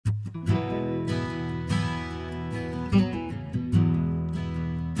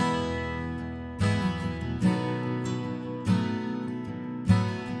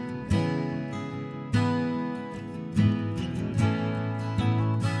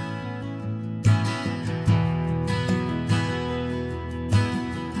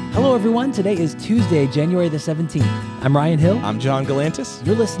Hello, everyone. Today is Tuesday, January the 17th. I'm Ryan Hill. I'm John Galantis.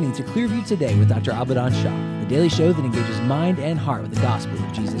 You're listening to Clearview Today with Dr. Shah, the daily show that engages mind and heart with the gospel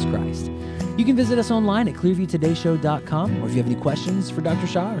of Jesus Christ. You can visit us online at clearviewtodayshow.com, or if you have any questions for Dr.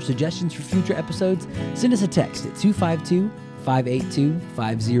 Shah or suggestions for future episodes, send us a text at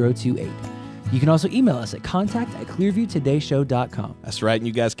 252-582-5028. You can also email us at contact@clearviewtodayshow.com. That's right, and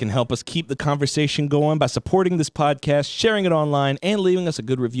you guys can help us keep the conversation going by supporting this podcast, sharing it online, and leaving us a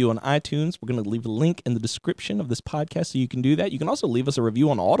good review on iTunes. We're going to leave a link in the description of this podcast so you can do that. You can also leave us a review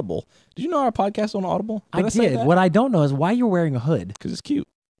on Audible. Did you know our podcast on Audible? I did. What I don't know is why you're wearing a hood. Because it's cute.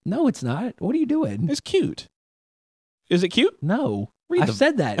 No, it's not. What are you doing? It's cute. Is it cute? No. I've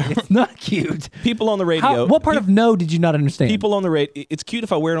said that. It's not cute. People on the radio. What part of no did you not understand? People on the radio. It's cute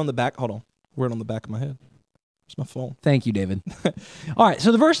if I wear it on the back. Hold on. Wear it on the back of my head. Where's my phone? Thank you, David. All right,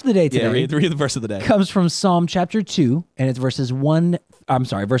 so the verse of the day today. Read the verse of the day. Comes from Psalm chapter 2, and it's verses 11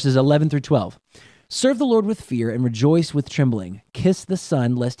 through 12. Serve the Lord with fear and rejoice with trembling. Kiss the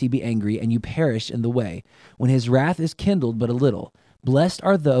Son, lest he be angry, and you perish in the way, when his wrath is kindled but a little. Blessed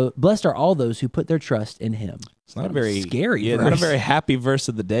are all those who put their trust in him. It's not a very scary verse. Not a very happy verse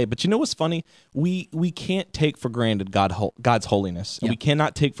of the day. But you know what's funny? We can't take for granted God's holiness, and we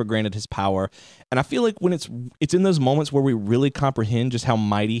cannot take for granted his power. And I feel like when it's in those moments where we really comprehend just how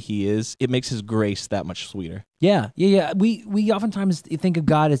mighty he is, it makes his grace that much sweeter. Yeah. We oftentimes think of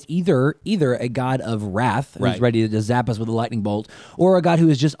God as either a God of wrath, who's ready to zap us with a lightning bolt, or a God who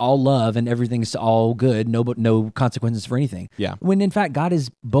is just all love and everything's all good, no consequences for anything. Yeah. When in fact God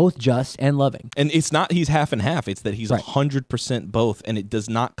is both just and loving. And it's not he's half and half. It's that he's 100% both, and it does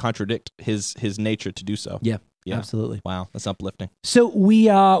not contradict his nature to do so. Yeah. Absolutely. Wow, that's uplifting. So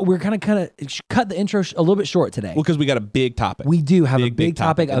we're kind of cut the intro a little bit short today. Well, because we got a big topic. We do have a big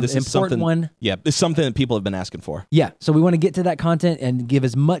topic of an important one. Yeah, it's something that people have been asking for. Yeah, so we want to get to that content and give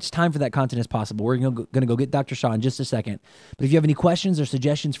as much time for that content as possible. We're going to go get Dr. Shah in just a second. But if you have any questions or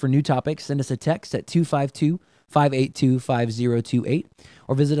suggestions for new topics, send us a text at 252-582-5028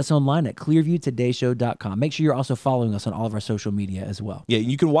 or visit us online at clearviewtodayshow.com. Make sure you're also following us on all of our social media as well. Yeah,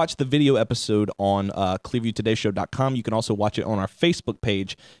 you can watch the video episode on clearviewtodayshow.com. You can also watch it on our Facebook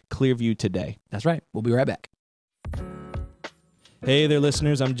page, Clearview Today. That's right. We'll be right back. Hey there,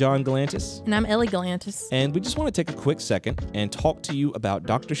 listeners. I'm John Galantis. And I'm Ellie Galantis. And we just want to take a quick second and talk to you about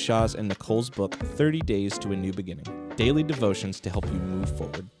Dr. Shah's and Nicole's book, 30 Days to a New Beginning, daily devotions to help you move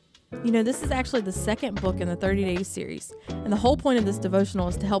forward. You know, this is actually the second book in the 30 Days series, and the whole point of this devotional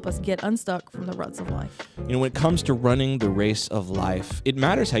is to help us get unstuck from the ruts of life. You know, when it comes to running the race of life, it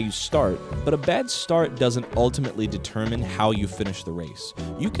matters how you start, but a bad start doesn't ultimately determine how you finish the race.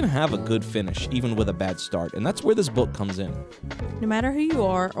 You can have a good finish even with a bad start, and that's where this book comes in. No matter who you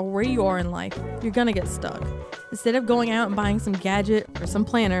are or where you are in life, you're going to get stuck. Instead of going out and buying some gadget or some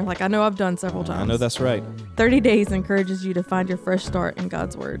planner, like I know I've done several times. I know that's right. 30 Days encourages you to find your fresh start in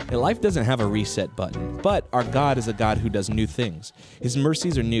God's Word. And life doesn't have a reset button, but our God is a God who does new things. His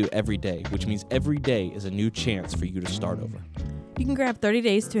mercies are new every day, which means every day is a new chance for you to start over. You can grab 30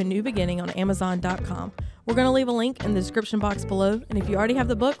 Days to a New Beginning on Amazon.com. We're going to leave a link in the description box below, and if you already have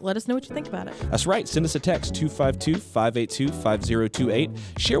the book, let us know what you think about it. That's right. Send us a text, 252-582-5028.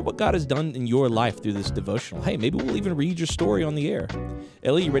 Share what God has done in your life through this devotional. Hey, maybe we'll even read your story on the air.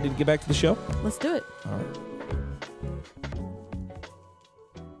 Ellie, you ready to get back to the show? Let's do it. All right.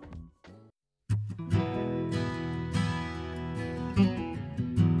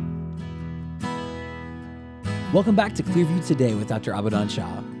 Welcome back to Clearview Today with Dr.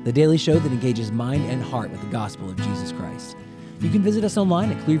 Shah, the daily show that engages mind and heart with the gospel of Jesus Christ. You can visit us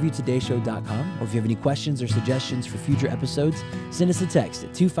online at clearviewtodayshow.com, or if you have any questions or suggestions for future episodes, send us a text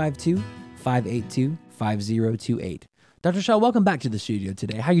at 252-582-5028. Dr. Shah, welcome back to the studio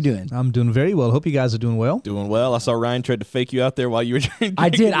today. How you doing? I'm doing very well. Hope you guys are doing well. Doing well. I saw Ryan tried to fake you out there while you were drinking. I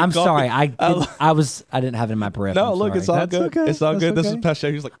did. I'm sorry. I didn't have it in my peripheral. No, look, it's all good. Okay. It's all good. Okay. This is Pastor.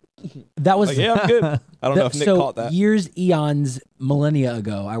 He was like, that was yeah, I'm good. I don't know if Nick caught that. Eons, millennia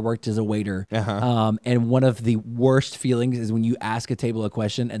ago, I worked as a waiter, and one of the worst feelings is when you ask a table a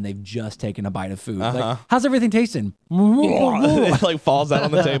question and they've just taken a bite of food. Like, how's everything tasting? It like falls out on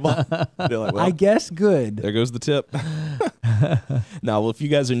the table. They're like, well, I guess good. There goes the tip. Now, well, if you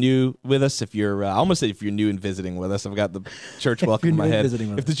guys are new with us, if you're, I almost said if you're new and visiting with us, I've got the church welcome in my head.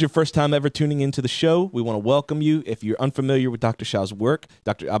 If this is your first time ever tuning into the show, we want to welcome you. If you're unfamiliar with Dr. Shah's work,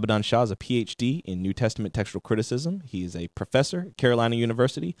 Dr. Shah is a PhD in New Testament textual criticism. He is a professor at Carolina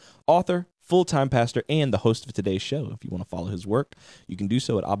University, author, full-time pastor and the host of today's show. If you want to follow his work, you can do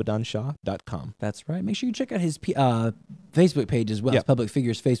so at abadanshah.com. That's right. Make sure you check out his Facebook page as well. His Public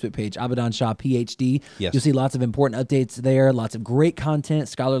Figures Facebook page, Abadan Shah, PhD. Yes. You'll see lots of important updates there, lots of great content,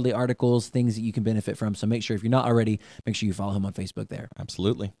 scholarly articles, things that you can benefit from. So make sure, if you're not already, make sure you follow him on Facebook there.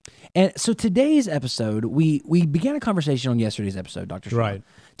 Absolutely. And so today's episode, we began a conversation on yesterday's episode, Dr. Shah, Right.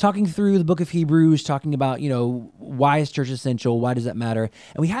 talking through the book of Hebrews, talking about, why is church essential? Why does that matter?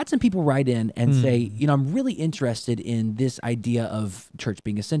 And we had some people write in and say, I'm really interested in this idea of church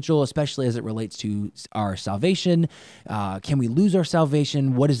being essential, especially as it relates to our salvation. Can we lose our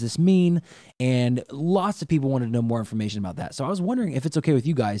salvation? What does this mean? And lots of people wanted to know more information about that. So I was wondering if it's okay with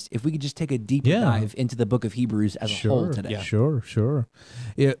you guys, if we could just take a deeper dive into the book of Hebrews as a whole today. Yeah. Sure.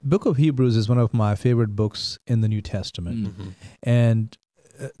 Yeah, Book of Hebrews is one of my favorite books in the New Testament. And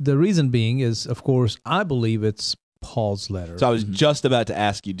the reason being is, of course, I believe it's Paul's letter. So I was just about to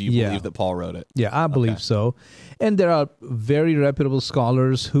ask you, do you believe that Paul wrote it? Yeah, I believe so. And there are very reputable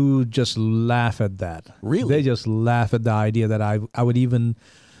scholars who just laugh at that. Really? They just laugh at the idea that I would even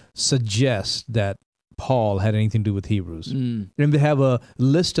suggest that Paul had anything to do with Hebrews. And they have a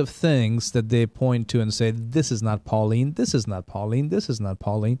list of things that they point to and say, this is not Pauline, this is not Pauline, this is not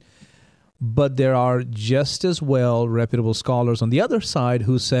Pauline. But there are just as well reputable scholars on the other side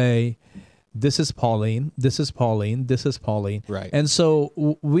who say, this is Pauline, this is Pauline, this is Pauline. Right. And so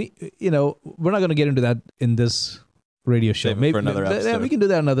we're not going to get into that in this radio show. Maybe for another episode. Yeah, we can do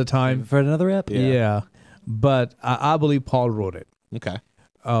that another time. For another ep? Yeah. But I believe Paul wrote it. Okay.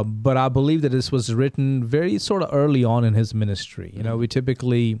 But I believe that this was written very sort of early on in his ministry. We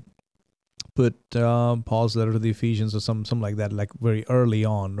typically put Paul's letter to the Ephesians or something like that, like very early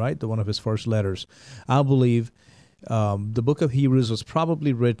on, right? One of his first letters. I believe the book of Hebrews was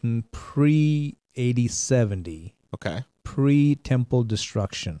probably written pre-AD 70. Okay. Pre-temple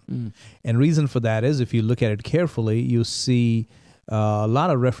destruction. And reason for that is, if you look at it carefully, you see a lot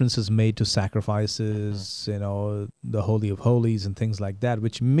of references made to sacrifices, the Holy of Holies and things like that,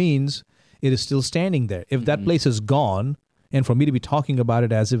 which means it is still standing there. If that place is gone, and for me to be talking about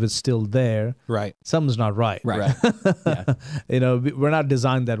it as if it's still there, right, something's not right. Right. Yeah. We're not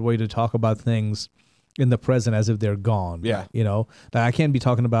designed that way to talk about things in the present as if they're gone. Yeah. Like I can't be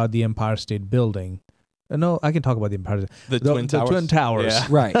talking about the Empire State Building. No, I can talk about the Empire State. Twin Towers. The Twin Towers. Yeah.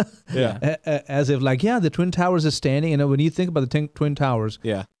 Right. Yeah. As if the Twin Towers is standing. When you think about the Twin Towers,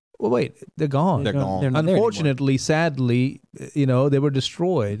 yeah. Well, wait, they're gone. They're gone. They're not there Unfortunately, sadly, they were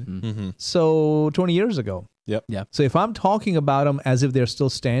destroyed. So 20 years ago. Yep. Yeah. So if I'm talking about them as if they're still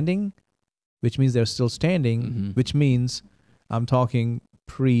standing, which means they're still standing, which means I'm talking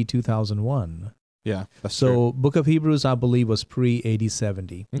pre-2001. Yeah. That's so Book of Hebrews, I believe, was pre-AD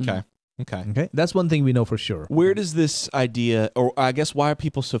 70. Okay. Okay. That's one thing we know for sure. Where does this idea, or I guess why are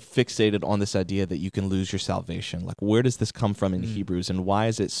people so fixated on this idea that you can lose your salvation? Like, where does this come from in Hebrews, and why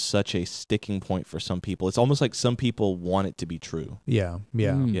is it such a sticking point for some people? It's almost like some people want it to be true. Yeah.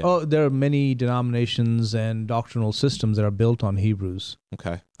 Yeah. Oh, there are many denominations and doctrinal systems that are built on Hebrews.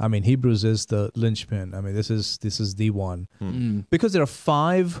 Okay. Hebrews is the linchpin. This is the one. Because there are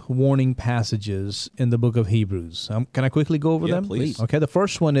 5 warning passages in the book of Hebrews. Can I quickly go over them? Please. Okay, the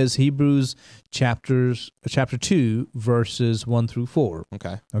first one is Hebrews chapter 2, verses 1 through 4.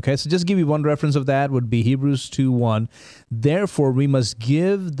 Okay, so just give you one reference of that would be Hebrews 2:1. Therefore, we must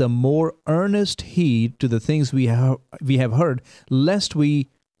give the more earnest heed to the things we have heard, lest we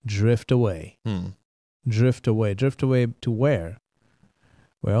drift away. Drift away to where?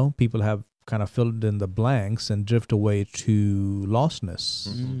 Well, people have kind of filled in the blanks and drift away to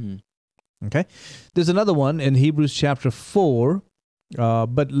lostness. Okay, there's another one in Hebrews chapter 4,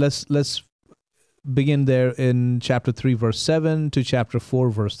 but let's begin there in chapter 3, verse 7 to chapter 4,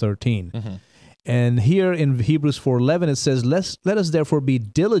 verse 13. And here in Hebrews 4:11 it says, "Let us therefore be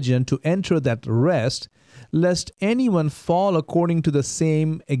diligent to enter that rest, lest anyone fall according to the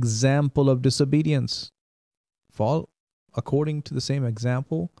same example of disobedience." Fall according to the same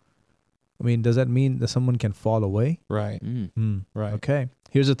example? Does that mean that someone can fall away? Right. Right. Okay.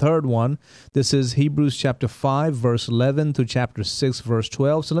 Here's a third one. This is Hebrews chapter 5, verse 11 to chapter 6, verse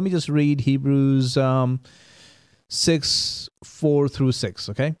 12. So let me just read Hebrews 6, 4 through 6,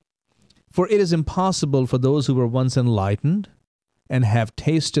 okay? "For it is impossible for those who were once enlightened and have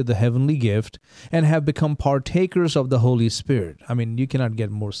tasted the heavenly gift and have become partakers of the Holy Spirit." You cannot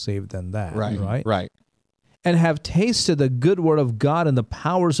get more saved than that, right? Right. "And have tasted the good word of God and the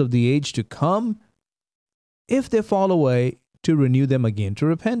powers of the age to come, if they fall away, to renew them again to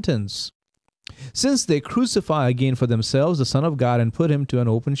repentance. Since they crucify again for themselves the Son of God and put him to an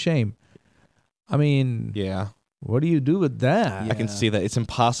open shame." Yeah. What do you do with that? I can see that. It's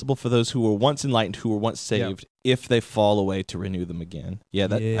impossible for those who were once enlightened, who were once saved, if they fall away, to renew them again. Yeah,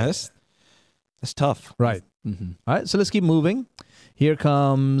 that's tough. Right. Mm-hmm. All right, so let's keep moving. Here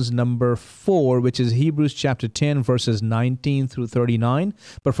comes number 4, which is Hebrews chapter 10, verses 19 through 39.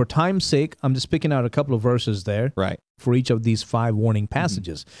 But for time's sake, I'm just picking out a couple of verses there for each of these 5 warning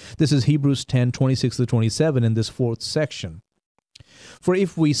passages. Mm-hmm. This is Hebrews 10, 26 to 27 in this 4th section. For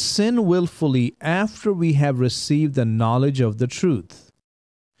if we sin willfully after we have received the knowledge of the truth,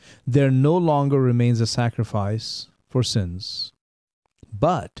 there no longer remains a sacrifice for sins,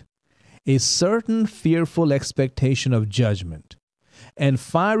 but a certain fearful expectation of judgment and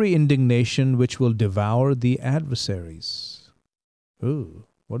fiery indignation which will devour the adversaries. Ooh,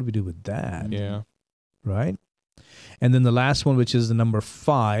 what do we do with that? Yeah. Right? And then the last one, which is the number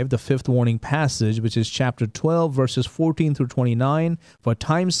 5, the 5th warning passage, which is chapter 12, verses 14 through 29. For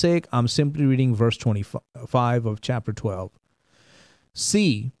time's sake, I'm simply reading verse 25 of chapter 12.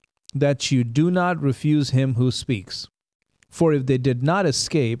 See that you do not refuse him who speaks. For if they did not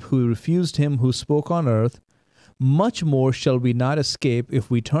escape who refused him who spoke on earth, much more shall we not escape if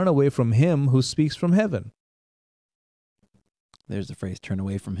we turn away from him who speaks from heaven. There's the phrase, turn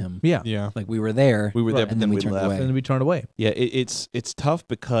away from him. Yeah. Like we were there. We were there, but then we left. away. And then we turned away. Yeah, it's tough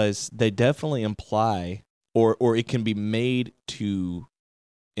because they definitely imply, or it can be made to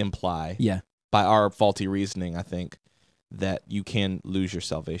imply by our faulty reasoning, I think, that you can lose your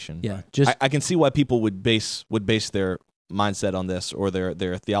salvation. Yeah. I can see why people would base their mindset on this or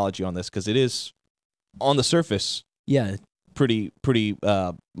their theology on this, because it is, on the surface, pretty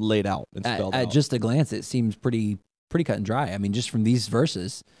laid out and spelled out. At just a glance, it seems pretty cut and dry. I mean, just from these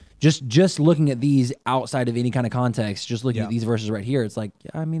verses, just looking at these outside of any kind of context, just looking at these verses right here, it's like,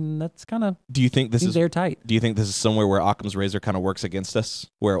 I mean, that's kind of. Do you think this is airtight? Do you think this is somewhere where Occam's razor kind of works against us?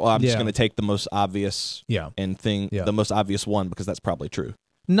 Where I'm just going to take the most obvious the most obvious one because that's probably true.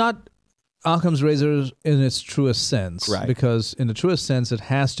 Not Occam's razor in its truest sense, right? Because in the truest sense, it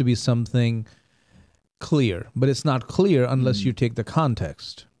has to be something clear, but it's not clear unless you take the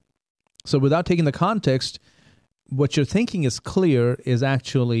context. So without taking the context, what you're thinking is clear is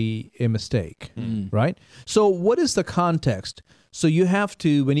actually a mistake, right? So what is the context? So you have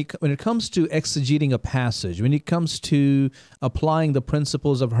to, when it comes to exegeting a passage, when it comes to applying the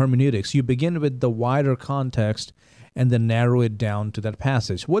principles of hermeneutics, you begin with the wider context and then narrow it down to that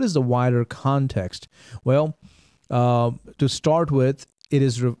passage. What is the wider context? Well, to start with, it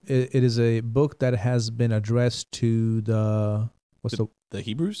is a book that has been addressed to the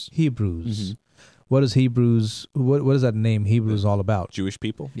Hebrews? Hebrews. Mm-hmm. What is Hebrews? What is that name Hebrews all about? Jewish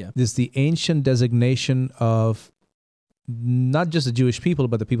people. Yeah, this is the ancient designation of not just the Jewish people,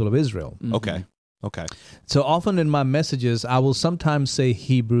 but the people of Israel. Mm-hmm. Okay. So often in my messages, I will sometimes say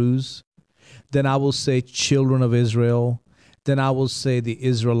Hebrews, then I will say children of Israel, then I will say the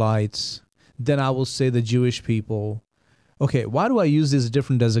Israelites, then I will say the Jewish people. Okay, why do I use these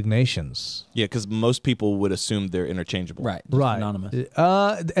different designations? Yeah, because most people would assume they're interchangeable. Right. Anonymous.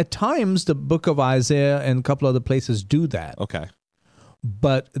 At times, the book of Isaiah and a couple other places do that. Okay.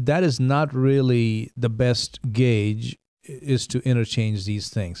 But that is not really the best gauge, is to interchange these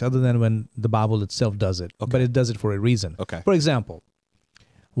things, other than when the Bible itself does it. Okay. But it does it for a reason. Okay. For example,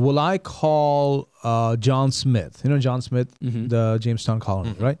 will I call John Smith, John Smith, the Jamestown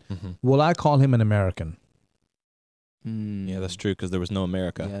colony, right? Mm-hmm. Will I call him an American? Yeah, that's true, because there was no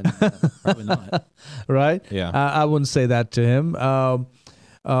America. Yeah, probably not. Right? Yeah. I wouldn't say that to him.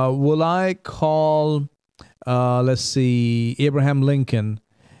 Will I call, Abraham Lincoln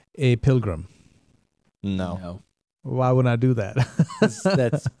a pilgrim? No. Why wouldn't I do that?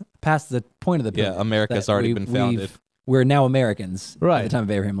 That's past the point of the pilgrim. Yeah, America's already been founded. We're now Americans right. at the time of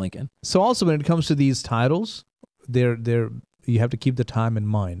Abraham Lincoln. So also when it comes to these titles, you have to keep the time in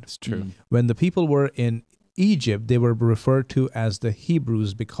mind. It's true. When the people were in Egypt, they were referred to as the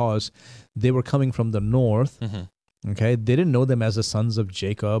Hebrews because they were coming from the north. Mm-hmm. Okay, they didn't know them as the sons of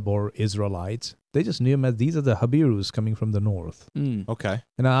Jacob or Israelites. They just knew them as these are the Habirus coming from the north. Okay.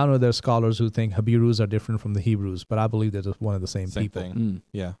 And I know there are scholars who think Habirus are different from the Hebrews, but I believe they're just one of the same people. Thing.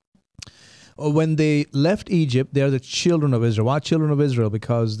 Yeah. When they left Egypt, they are the children of Israel. Why children of Israel?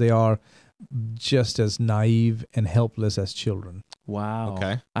 Because they are just as naive and helpless as children. Wow.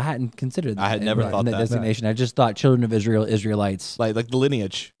 Okay. I hadn't considered that. I had never thought that designation. I just thought children of Israel, Israelites. Like the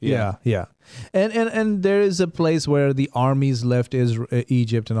lineage. Yeah. And there is a place where the armies left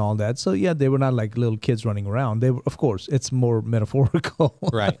Egypt and all that. So yeah, they were not like little kids running around. They were, of course, it's more metaphorical.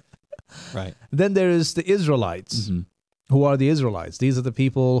 Right. Then there is the Israelites. Mm-hmm. Who are the Israelites? These are the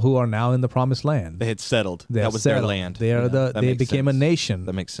people who are now in the Promised Land. They had settled. That was their land. They became a nation.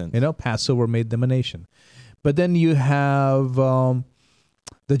 That makes sense. Passover made them a nation. But then you have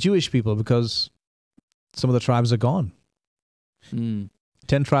the Jewish people, because some of the tribes are gone. 10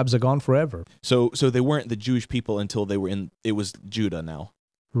 tribes are gone forever. So they weren't the Jewish people until they were in. It was Judah now.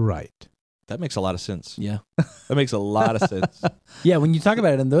 Right. That makes a lot of sense. Yeah. That makes a lot of sense. Yeah, when you talk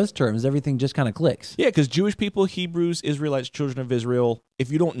about it in those terms, everything just kind of clicks. Yeah, because Jewish people, Hebrews, Israelites, children of Israel,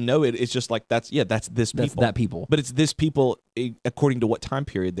 if you don't know it, it's just like, that's this people. That's that people. But it's this people according to what time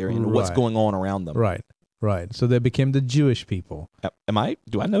period they're in, what's going on around them. Right. Right. So they became the Jewish people.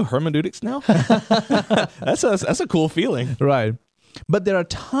 Do I know hermeneutics now? That's a cool feeling. Right. But there are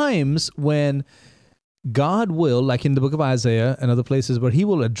times when God will, like in the book of Isaiah and other places, where he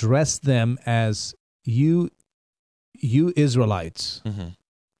will address them as you Israelites.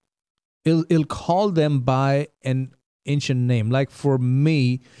 Mm-hmm. He'll call them by an ancient name. Like for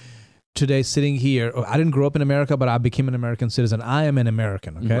me today, sitting here, I didn't grow up in America, but I became an American citizen. I am an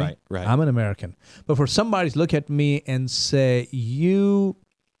American, okay? Right. I'm an American. But for somebody to look at me and say, you,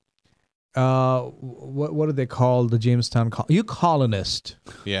 what do they call the Jamestown? You colonist.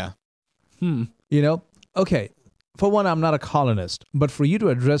 Yeah. You know? Okay, for one, I'm not a colonist, but for you to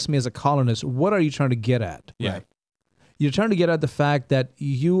address me as a colonist, what are you trying to get at? Yeah. Right. You're trying to get at the fact that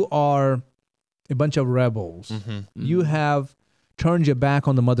you are a bunch of rebels. Mm-hmm. You have turned your back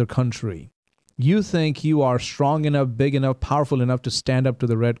on the mother country. You think you are strong enough, big enough, powerful enough to stand up to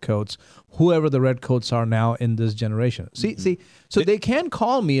the redcoats, whoever the redcoats are now in this generation. See, so they can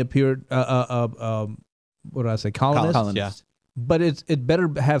call me what do I say, colonist? Colonist. Yeah. But it better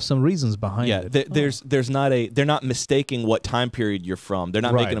have some reasons behind it. They're not mistaking what time period you're from. They're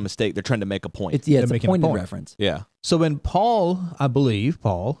not making a mistake. They're trying to make a point. It's a pointed reference. Yeah. So when Paul,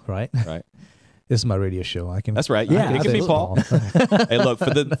 right? Right. This is my radio show. That's right. Yeah, it can be Paul. Hey, look, for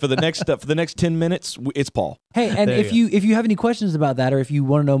the next 10 minutes, it's Paul. Hey, and if you have any questions about that, or if you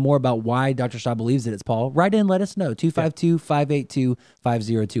want to know more about why Dr. Shah believes that it's Paul, write in, let us know.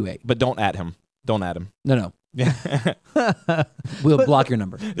 252-582-5028. But don't add him. Don't add him. No. We'll block your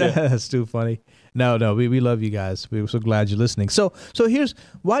number. That's too funny. No, we love you guys. We're so glad you're listening. So here's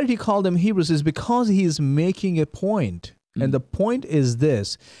why did he call them Hebrews? Is because he's making a point. And the point is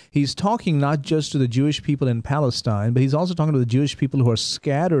this: he's talking not just to the Jewish people in Palestine, but he's also talking to the Jewish people who are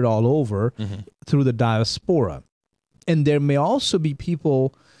scattered all over through the diaspora. And there may also be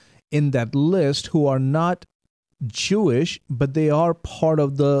people in that list who are not Jewish, but they are part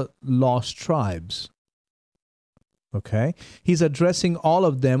of the lost tribes. Okay? He's addressing all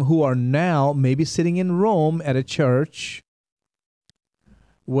of them who are now maybe sitting in Rome at a church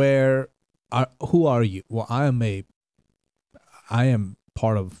where, who are you? Well, I am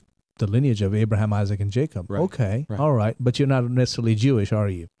part of the lineage of Abraham, Isaac, and Jacob. Right. Okay, right. All right. But you're not necessarily Jewish, are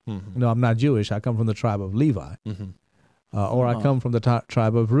you? Mm-hmm. No, I'm not Jewish. I come from the tribe of Levi. Mm-hmm. Or I come from the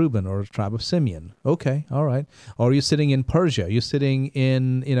tribe of Reuben or the tribe of Simeon. Okay, all right. Or you're sitting in Persia. You're sitting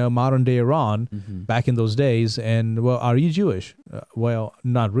in modern day Iran back in those days. And, well, are you Jewish? Well,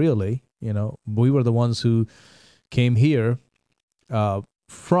 not really. We were the ones who came here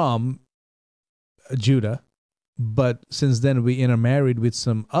from Judah. But since then, we intermarried with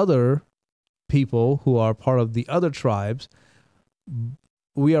some other people who are part of the other tribes.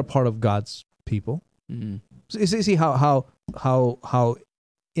 We are part of God's people. Mm-hmm. So you see how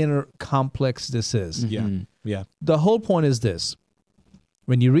inner complex this is. Yeah. The whole point is this: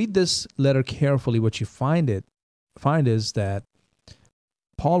 when you read this letter carefully, what you find is that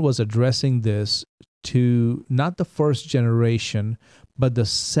Paul was addressing this to not the first generation, but the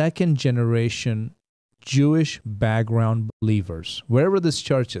second generation Jewish background believers. Wherever this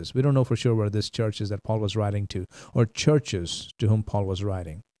church is, we don't know for sure where this church is that Paul was writing to, or churches to whom Paul was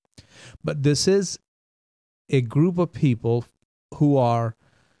writing. But this is a group of people who are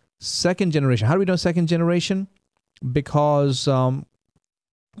second generation. How do we know second generation? Because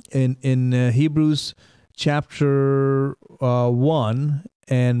in Hebrews chapter 1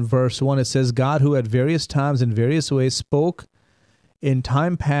 and verse 1, it says, God, who at various times in various ways spoke in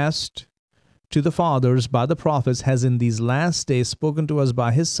time past to the fathers by the prophets, has in these last days spoken to us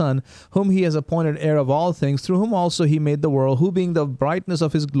by his Son, whom he has appointed heir of all things, through whom also he made the world, who being the brightness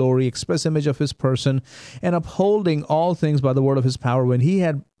of his glory, express image of his person, and upholding all things by the word of his power, when he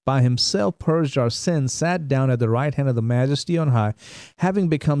had by himself purged our sins, sat down at the right hand of the Majesty on high, having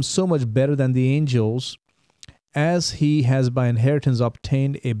become so much better than the angels, as he has by inheritance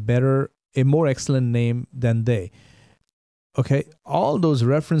obtained a more excellent name than they. Okay, all those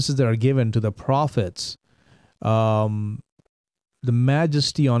references that are given to the prophets, the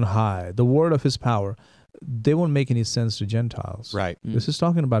Majesty on high, the word of his power, they won't make any sense to Gentiles. Right. This is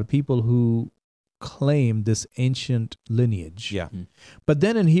talking about people who claim this ancient lineage. Yeah. But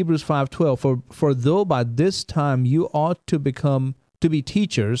then in Hebrews 5:12, for though by this time you ought to be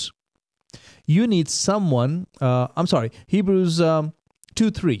teachers, you need someone. Hebrews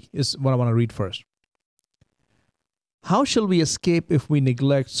 2:3 is what I want to read first. How shall we escape if we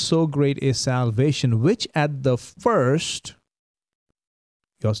neglect so great a salvation, which at the first,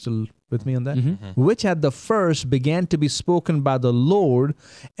 you're still with me on that? Which at the first began to be spoken by the Lord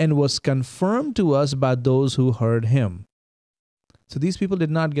and was confirmed to us by those who heard him. So these people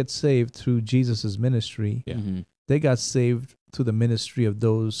did not get saved through Jesus' ministry. Yeah. They got saved through the ministry of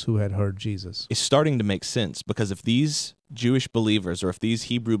those who had heard Jesus. It's starting to make sense, because if these Jewish believers, or if these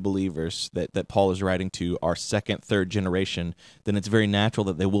Hebrew believers that Paul is writing to are second, third generation, then it's very natural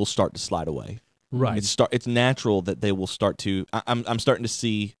that they will start to slide away. Right. It's natural that they will start to. I'm starting to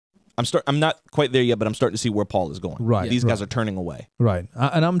see. I'm not quite there yet, but I'm starting to see where Paul is going. Right. These guys are turning away. Right.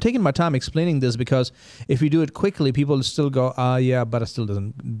 And I'm taking my time explaining this, because if you do it quickly, people still go, yeah, but it still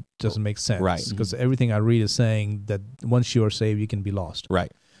doesn't make sense. Right. Because everything I read is saying that once you are saved, you can be lost.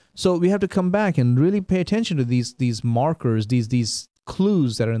 Right. So we have to come back and really pay attention to these markers, these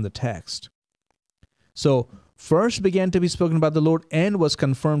clues that are in the text. So first began to be spoken about the Lord and was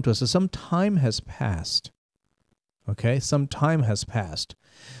confirmed to us. So some time has passed. Okay, some time has passed.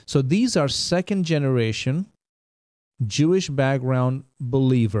 So these are second generation Jewish background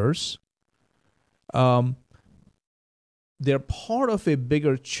believers. They're part of a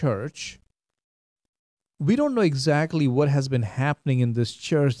bigger church. We don't know exactly what has been happening in this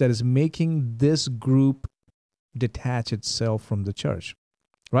church that is making this group detach itself from the church.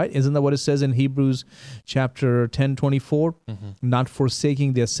 Right? Isn't that what it says in Hebrews chapter 10:24? Not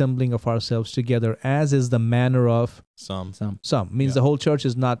forsaking the assembling of ourselves together, as is the manner of some. Means the whole church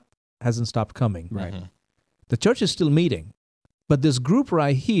hasn't stopped coming. Right. The church is still meeting. But this group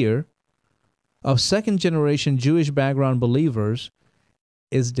right here of second generation Jewish background believers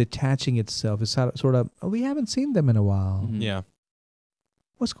is detaching itself. It's sort of, we haven't seen them in a while. Yeah.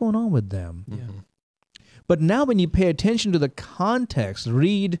 What's going on with them? Yeah. But now when you pay attention to the context,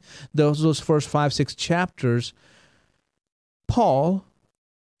 read those first 5-6 chapters, Paul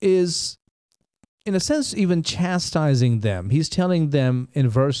is, in a sense, even chastising them. He's telling them in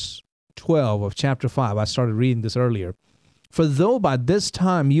verse 12 of chapter 5, I started reading this earlier, for though by this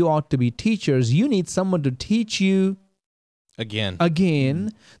time you ought to be teachers, you need someone to teach you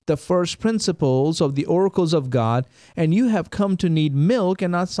again the first principles of the oracles of God, and you have come to need milk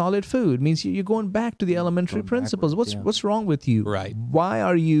and not solid food. It means you're going back to the elementary principles. What's wrong with you? Right. Why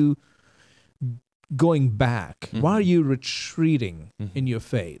are you going back? Why are you retreating in your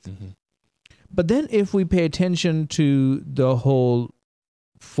faith? But then if we pay attention to the whole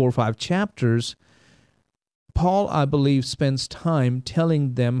 4 or 5 chapters, Paul, I believe, spends time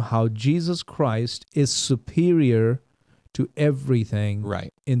telling them how Jesus Christ is superior to everything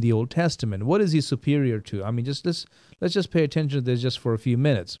in the Old Testament. What is he superior to? I mean, let's just pay attention to this just for a few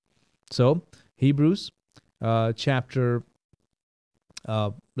minutes. So, Hebrews chapter,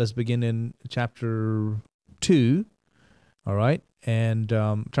 let's begin in chapter 2, all right? And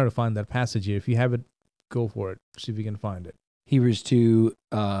try to find that passage here. If you have it, go for it. See if you can find it. Hebrews 2,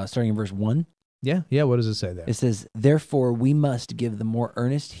 starting in verse 1. Yeah, what does it say there? It says, therefore we must give the more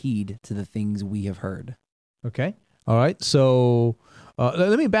earnest heed to the things we have heard. Okay. All right, so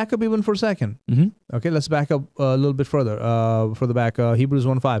let me back up even for a second. Okay, let's back up a little bit further back. Hebrews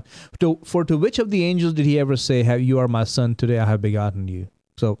 1:5. For to which of the angels did he ever say, you are my son, today I have begotten you?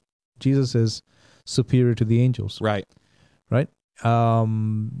 So Jesus is superior to the angels. Right.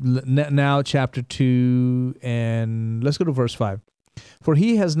 Now chapter 2, and let's go to verse 5. For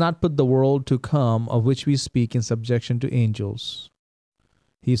he has not put the world to come, of which we speak, in subjection to angels.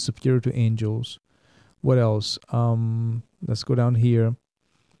 He is superior to angels. What else? Let's go down here.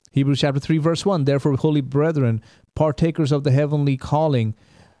 Hebrews chapter 3, verse 1. Therefore, holy brethren, partakers of the heavenly calling,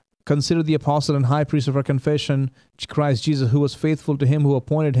 consider the apostle and high priest of our confession, Christ Jesus, who was faithful to him who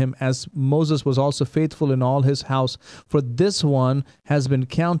appointed him, as Moses was also faithful in all his house. For this one has been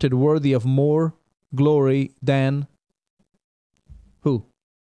counted worthy of more glory than who?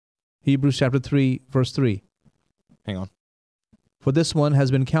 Hebrews chapter 3, verse 3. Hang on. For this one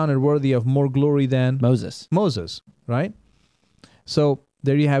has been counted worthy of more glory than Moses, right? So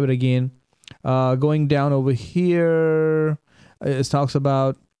there you have it again. Going down over here, it talks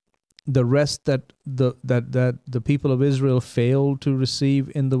about the rest that the people of Israel failed to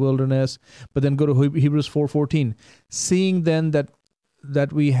receive in the wilderness. But then go to Hebrews 4:14. Seeing then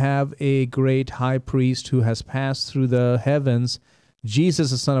that we have a great high priest who has passed through the heavens, Jesus,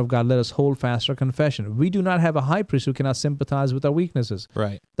 the Son of God, let us hold fast our confession. We do not have a high priest who cannot sympathize with our weaknesses.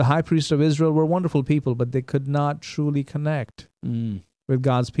 Right. The high priests of Israel were wonderful people, but they could not truly connect with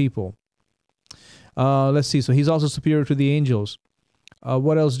God's people. Let's see. So he's also superior to the angels.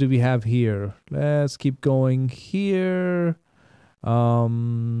 What else do we have here? Let's keep going here.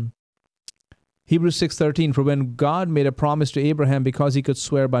 Hebrews 6:13, for when God made a promise to Abraham, because he could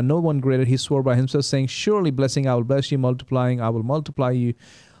swear by no one greater, he swore by himself, saying, surely blessing I will bless you, multiplying I will multiply you,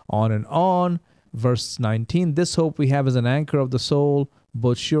 on and on. Verse 19, this hope we have as an anchor of the soul,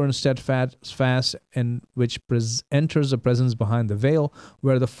 both sure and steadfast, and which enters the presence behind the veil,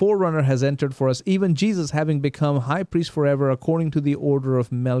 where the forerunner has entered for us, even Jesus having become high priest forever according to the order of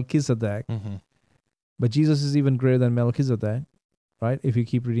Melchizedek. But Jesus is even greater than Melchizedek, right? If you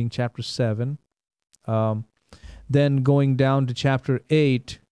keep reading chapter 7. Then going down to chapter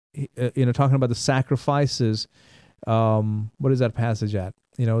 8, talking about the sacrifices. What is that passage at?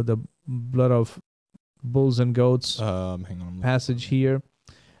 The blood of bulls and goats. Hang on. Passage here.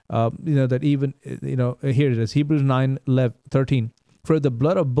 That even, here it is. Hebrews 9:13. For the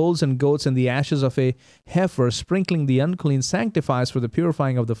blood of bulls and goats and the ashes of a heifer, sprinkling the unclean, sanctifies for the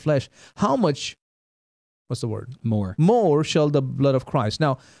purifying of the flesh. How much, what's the word? More shall the blood of Christ.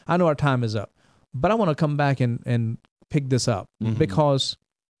 Now, I know our time is up, but I want to come back and pick this up because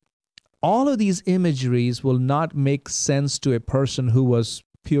all of these imageries will not make sense to a person who was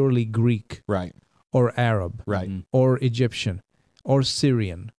purely Greek, right, or Arab, right, or Egyptian, or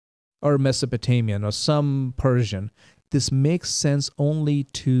Syrian, or Mesopotamian, or some Persian. This makes sense only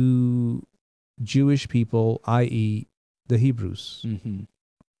to Jewish people, i.e., the Hebrews.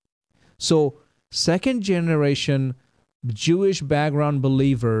 So, second generation Jewish background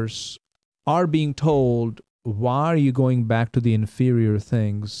believers are being told, why are you going back to the inferior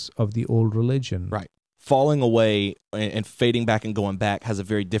things of the old religion? Right. Falling away and fading back and going back has a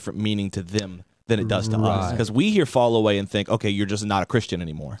very different meaning to them than it does to us. Because we here fall away and think, okay, you're just not a Christian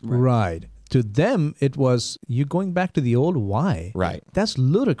anymore. Right. To them, it was, you going back to the old? Why? Right. That's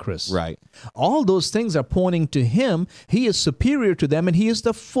ludicrous. Right. All those things are pointing to him. He is superior to them, and he is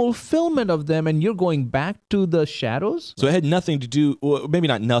the fulfillment of them, and you're going back to the shadows? So it had nothing to do, well, maybe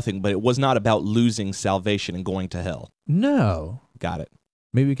not nothing, but it was not about losing salvation and going to hell. No. Got it.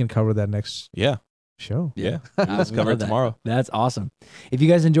 Maybe we can cover that next show. Yeah. Let's cover it tomorrow. That's awesome. If you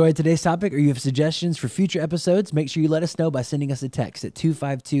guys enjoyed today's topic or you have suggestions for future episodes, make sure you let us know by sending us a text at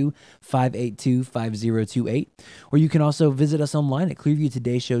 252-582-5028. Or you can also visit us online at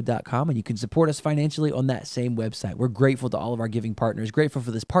clearviewtodayshow.com, and you can support us financially on that same website. We're grateful to all of our giving partners, grateful for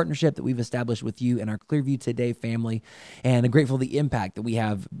this partnership that we've established with you and our Clearview Today family, and grateful for the impact that we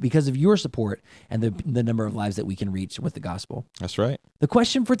have because of your support and the number of lives that we can reach with the gospel. That's right. The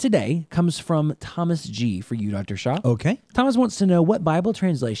question for today comes from Thomas G. for you, Dr. Shah. Okay. Thomas wants to know, what Bible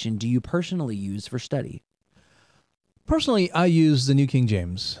translation do you personally use for study? Personally, I use the New King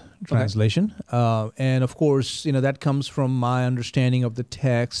James translation. And of course, that comes from my understanding of the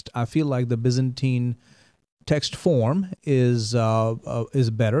text. I feel like the Byzantine text form is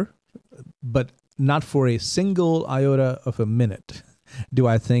better, but not for a single iota of a minute do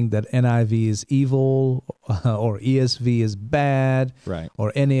I think that NIV is evil or ESV is bad, right,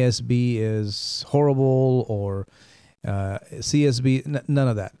 or NASB is horrible, or CSB. None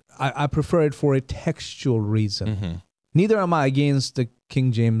of that. I prefer it for a textual reason. Neither am I against the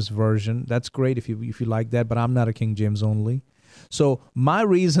King James version. That's great if you like that, but I'm not a King James only. So my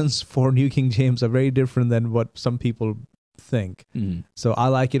reasons for New King James are very different than what some people think. So I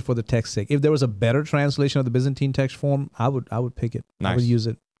like it for the text's sake. If there was a better translation of the Byzantine text form, I would pick it. Nice. I would use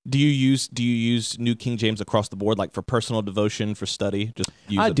it. Do you use New King James across the board, like for personal devotion, for study? Just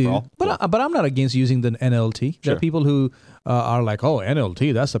use I it do, for all? but I'm not against using the NLT. There are people who are like, oh,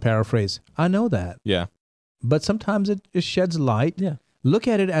 NLT, that's a paraphrase. I know that. Yeah. But sometimes it sheds light. Yeah. Look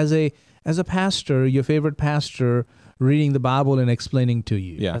at it as a pastor, your favorite pastor, reading the Bible and explaining to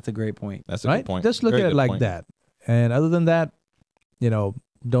you. Yeah. That's a great point. That's a good point. Just look Very at it good like point. that. And other than that,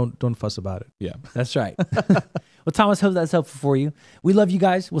 don't fuss about it. Yeah. That's right. Well, Thomas, hope that's helpful for you. We love you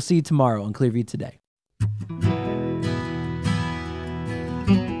guys. We'll see you tomorrow on Clearview Today.